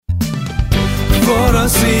a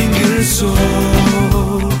single soul,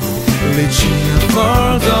 reaching out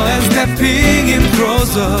further and stepping in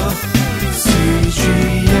closer.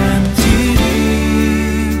 CGNTV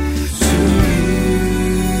to you.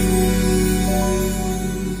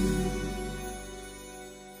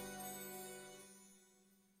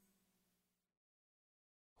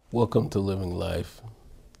 Welcome to Living Life.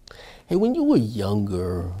 Hey, when you were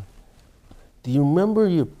younger, do you remember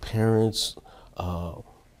your parents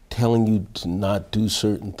telling you to not do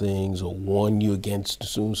certain things or warn you against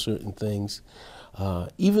doing certain things,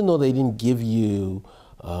 even though they didn't give you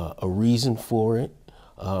a reason for it,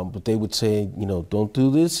 but they would say, you know, don't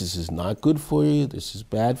do this, this is not good for you, this is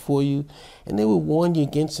bad for you, and they would warn you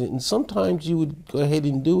against it, and sometimes you would go ahead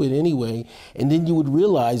and do it anyway, and then you would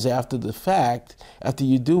realize after the fact, after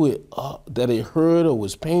you do it, that it hurt or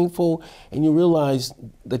was painful, and you realize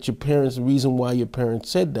that the reason why your parents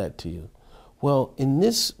said that to you. Well, in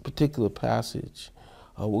this particular passage,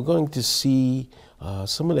 we're going to see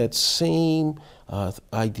some of that same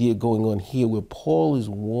idea going on here, where Paul is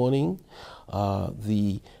warning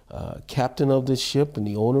the captain of the ship and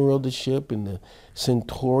the owner of the ship and the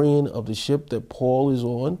centurion of the ship that Paul is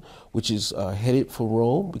on, which is headed for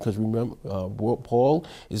Rome, because remember, Paul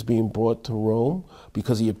is being brought to Rome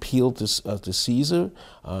because he appealed to Caesar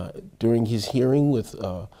during his hearing with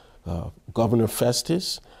Governor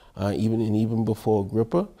Festus, even before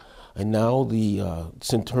Agrippa. And now the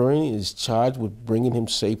centurion is charged with bringing him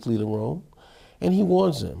safely to Rome, and he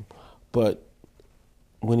warns them. But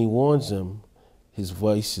when he warns them, his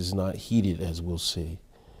voice is not heeded, as we'll see.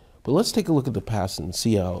 But let's take a look at the passage and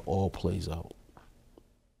see how it all plays out.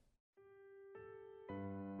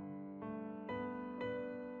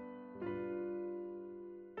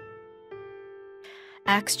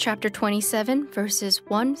 Acts chapter 27, verses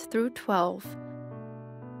 1 through 12.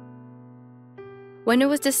 When it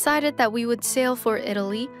was decided that we would sail for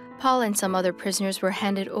Italy, Paul and some other prisoners were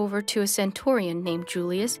handed over to a centurion named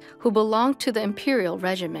Julius, who belonged to the imperial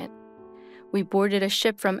regiment. We boarded a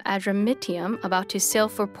ship from Adramyttium about to sail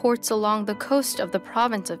for ports along the coast of the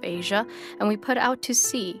province of Asia, and we put out to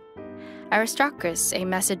sea. Aristarchus, a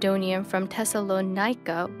Macedonian from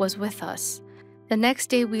Thessalonica, was with us. The next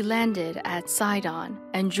day we landed at Sidon,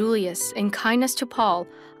 and Julius, in kindness to Paul,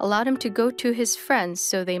 allowed him to go to his friends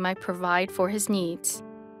so they might provide for his needs.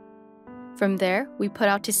 From there, we put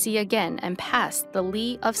out to sea again and passed the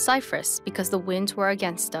lee of Cyprus because the winds were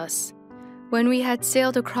against us. When we had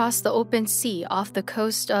sailed across the open sea off the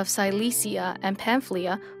coast of Cilicia and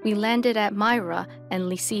Pamphylia, we landed at Myra and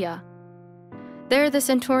Lycia. There the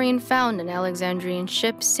centurion found an Alexandrian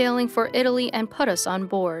ship sailing for Italy and put us on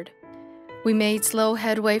board. We made slow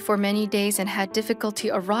headway for many days and had difficulty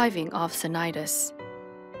arriving off Cnidus.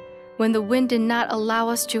 When the wind did not allow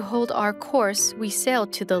us to hold our course, we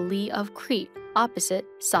sailed to the lee of Crete, opposite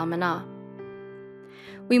Salmona.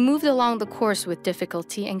 We moved along the course with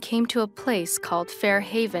difficulty and came to a place called Fair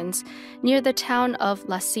Havens, near the town of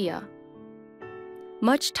Lasea.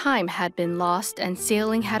 Much time had been lost, and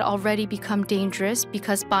sailing had already become dangerous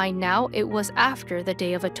because by now it was after the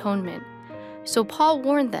Day of Atonement. So Paul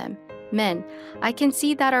warned them, "Men, I can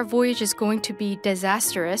see that our voyage is going to be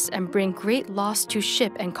disastrous and bring great loss to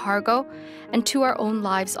ship and cargo, and to our own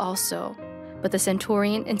lives also." But the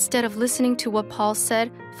centurion, instead of listening to what Paul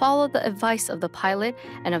said, followed the advice of the pilot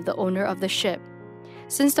and of the owner of the ship.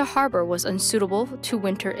 Since the harbor was unsuitable to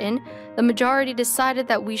winter in, the majority decided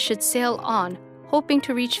that we should sail on, hoping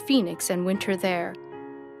to reach Phoenix and winter there.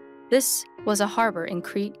 This was a harbor in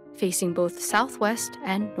Crete, facing both southwest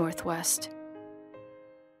and northwest.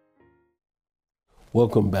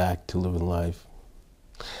 Welcome back to Living Life.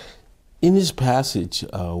 In this passage,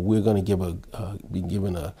 we're going to be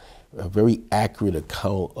given a very accurate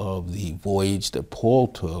account of the voyage that Paul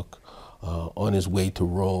took on his way to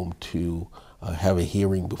Rome to have a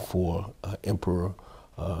hearing before Emperor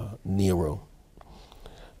Nero.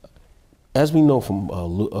 As we know from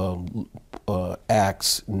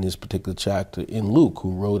Acts in this particular chapter, in Luke,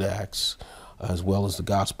 who wrote Acts, as well as the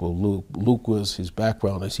Gospel of Luke, Luke was his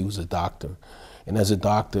background as he was a doctor. And as a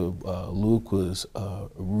doctor, Luke was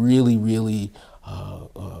really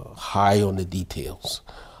high on the details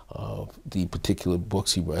of the particular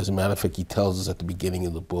books he wrote. As a matter of fact, he tells us at the beginning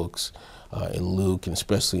of the books in Luke, and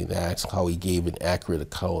especially in Acts, how he gave an accurate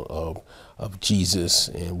account of Jesus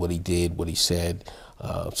and what he did, what he said.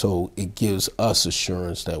 So it gives us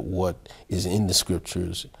assurance that what is in the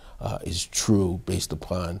scriptures is true based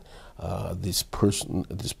upon this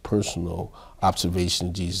personal observation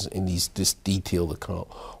of Jesus in this detailed account.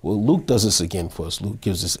 Well, Luke does this again for us. Luke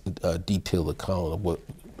gives us a detailed account of what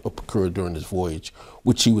occurred during this voyage,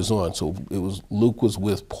 which he was on. So Luke was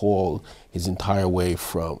with Paul his entire way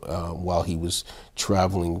from while he was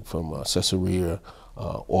traveling from Caesarea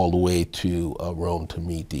all the way to Rome to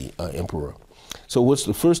meet the emperor. So what's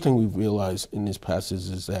the first thing we realize in this passage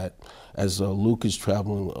is that as Luke is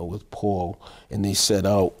traveling with Paul and they set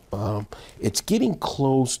out, it's getting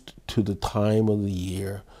close to the time of the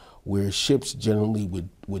year where ships generally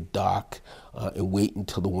would dock and wait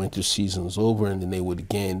until the winter season is over, and then they would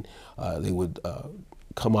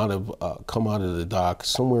come out of the dock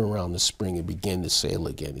somewhere around the spring and begin to sail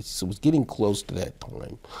again. So it's getting close to that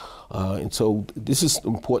time. And so this is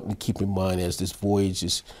important to keep in mind as this voyage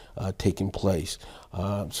is taking place.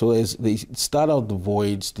 So as they start out the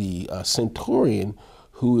voyage, the centurion,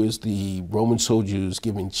 who is the Roman soldier who's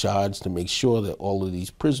given charge to make sure that all of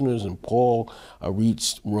these prisoners and Paul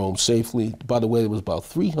reached Rome safely. By the way, there was about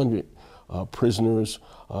 300 prisoners,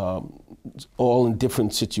 all in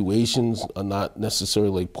different situations, not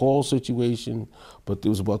necessarily like Paul's situation, but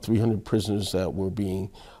there was about 300 prisoners that were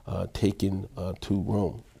being taken to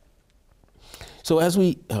Rome. So as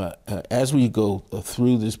we go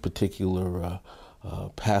through this particular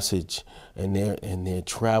passage and they're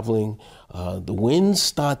traveling, the winds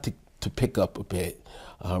start to pick up a bit.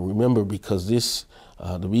 Remember, because this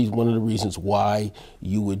one of the reasons why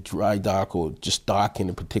you would dry dock or just dock in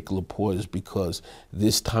a particular port is because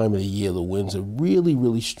this time of the year the winds are really,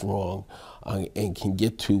 really strong and can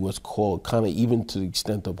get to what's called kind of even to the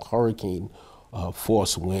extent of hurricane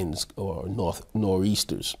force winds or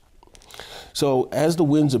nor'easters. So as the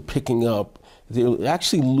winds are picking up, they're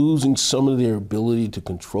actually losing some of their ability to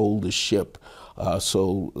control the ship.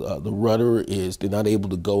 So the rudder they're not able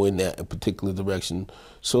to go in that particular direction.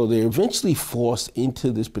 So they're eventually forced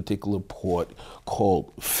into this particular port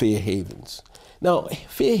called Fair Havens. Now,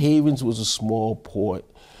 Fair Havens was a small port.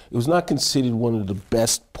 It was not considered one of the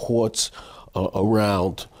best ports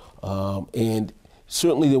around. And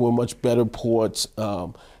certainly there were much better ports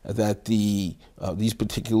that these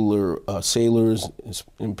particular sailors,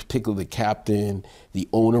 in particular the captain, the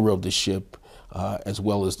owner of the ship, as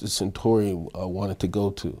well as the centurion wanted to go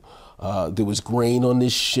to. There was grain on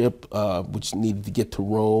this ship, which needed to get to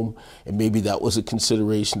Rome, and maybe that was a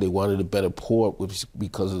consideration. They wanted a better port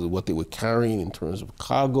because of what they were carrying in terms of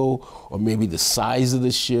cargo, or maybe the size of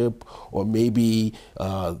the ship, or maybe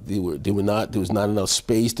there was not enough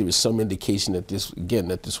space. There was some indication that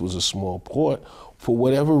this was a small port. For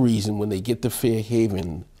whatever reason, when they get to Fair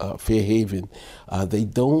Haven, they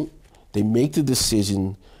make the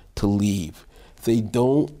decision to leave. They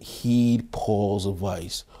don't heed Paul's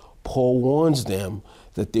advice. Paul warns them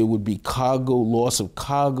that there would be loss of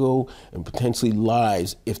cargo, and potentially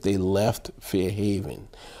lives if they left Fair Haven,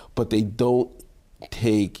 but they don't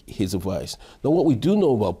take his advice. Now, what we do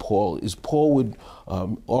know about Paul is Paul would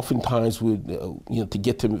oftentimes to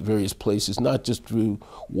get to various places, not just through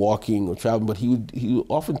walking or traveling, but he would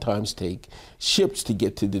oftentimes take ships to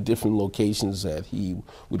get to the different locations that he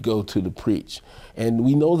would go to preach. And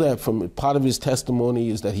we know that from part of his testimony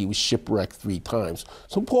is that he was shipwrecked 3 times.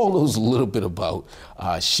 So Paul knows a little bit about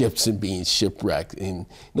ships and being shipwrecked, and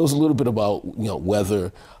knows a little bit about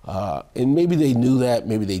weather. And maybe they knew that,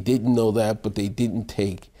 maybe they didn't know that, but they didn't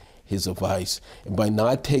take his advice. And by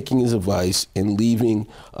not taking his advice and leaving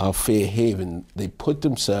Fair Haven, they put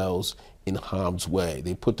themselves in harm's way.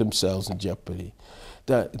 They put themselves in jeopardy.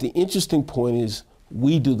 The interesting point is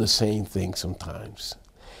we do the same thing sometimes.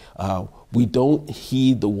 We don't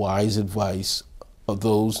heed the wise advice of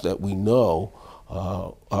those that we know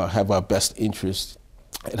have our best interest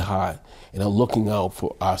at heart and are looking out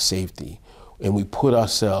for our safety, and we put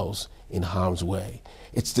ourselves in harm's way.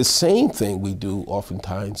 It's the same thing we do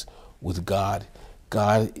oftentimes with God.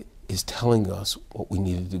 God is telling us what we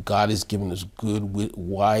need to do. God is giving us good,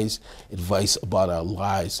 wise advice about our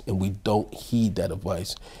lives, and we don't heed that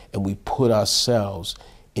advice, and we put ourselves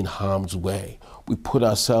in harm's way. We put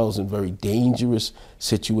ourselves in very dangerous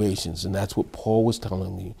situations, and that's what Paul was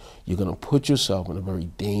telling me. You're going to put yourself in a very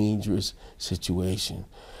dangerous situation,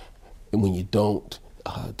 and when you don't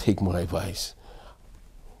take my advice,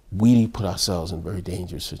 we put ourselves in very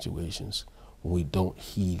dangerous situations when we don't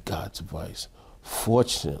heed God's advice.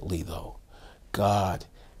 Fortunately, though, God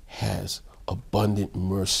has abundant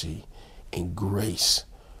mercy and grace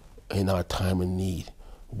in our time of need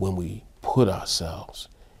when we put ourselves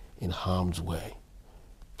in harm's way.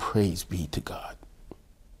 Praise be to God.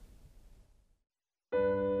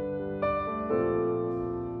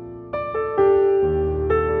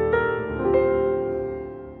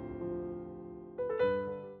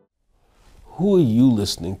 Who are you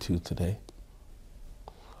listening to today?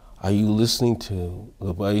 Are you listening to the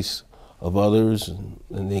advice of others,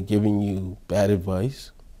 and they're giving you bad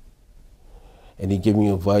advice, and they're giving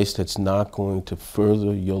you advice that's not going to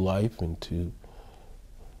further your life and to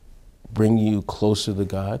bring you closer to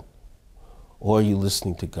God? Or are you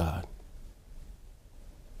listening to God?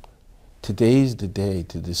 Today's the day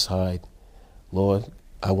to decide, Lord,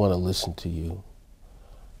 I want to listen to you.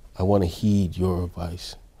 I want to heed your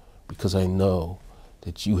advice because I know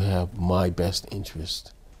that you have my best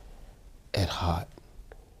interest at heart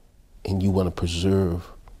and you want to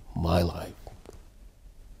preserve my life.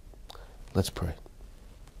 Let's pray.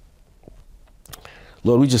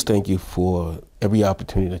 Lord, we just thank you for every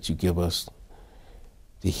opportunity that you give us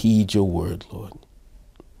to heed your word, Lord,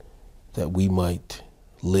 that we might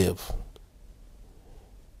live.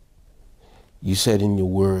 You said in your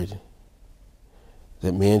word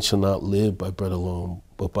that man shall not live by bread alone,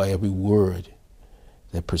 but by every word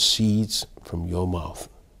that proceeds from your mouth.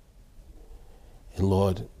 And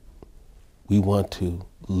Lord, we want to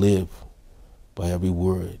live by every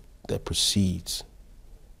word that proceeds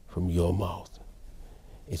from your mouth.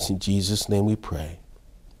 It's in Jesus' name we pray.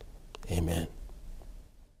 Amen.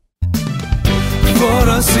 For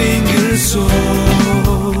a single soul,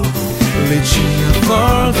 reaching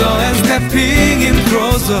further and stepping in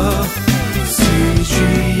closer.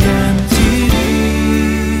 CGM.